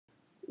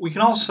we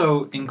can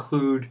also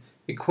include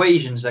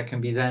equations that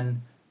can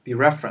then be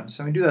referenced.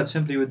 And we do that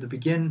simply with the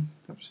begin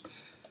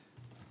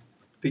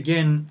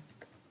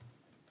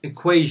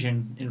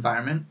equation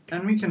environment.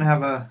 And we can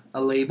have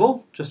a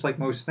label, just like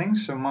most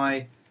things. So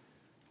my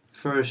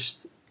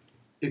first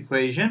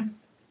equation.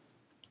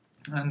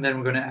 And then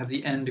we're going to have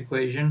the end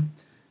equation.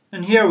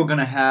 And here we're going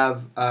to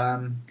have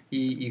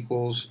E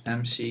equals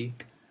mc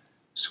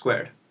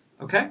squared.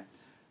 Okay?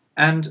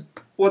 And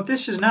what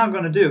this is now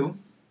going to do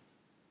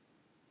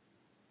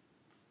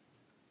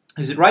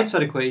is it writes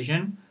that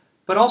equation,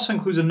 but also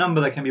includes a number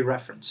that can be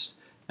referenced.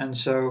 And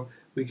so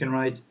we can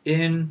write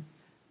in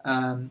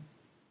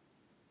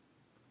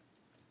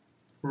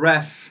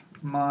ref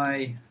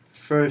my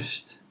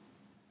first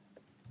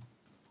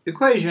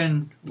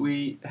equation,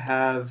 we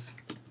have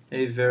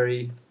a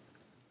very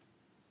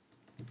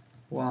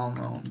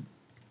well-known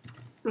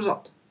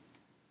result.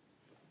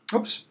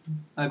 Oops,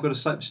 I've got a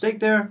slight mistake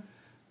there.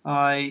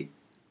 I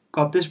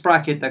got this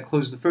bracket that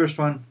closed the first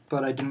one,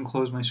 but I didn't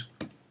close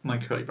my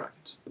curly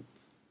brackets.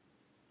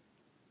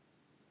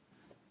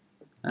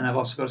 And I've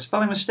also got a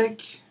spelling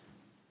mistake.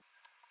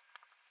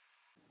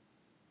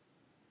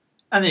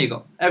 And there you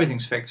go,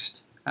 everything's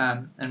fixed.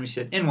 And we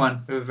said in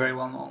one, we have a very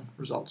well-known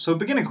result. So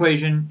begin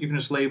equation, you can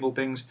just label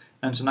things,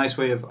 and it's a nice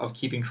way of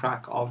keeping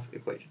track of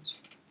equations.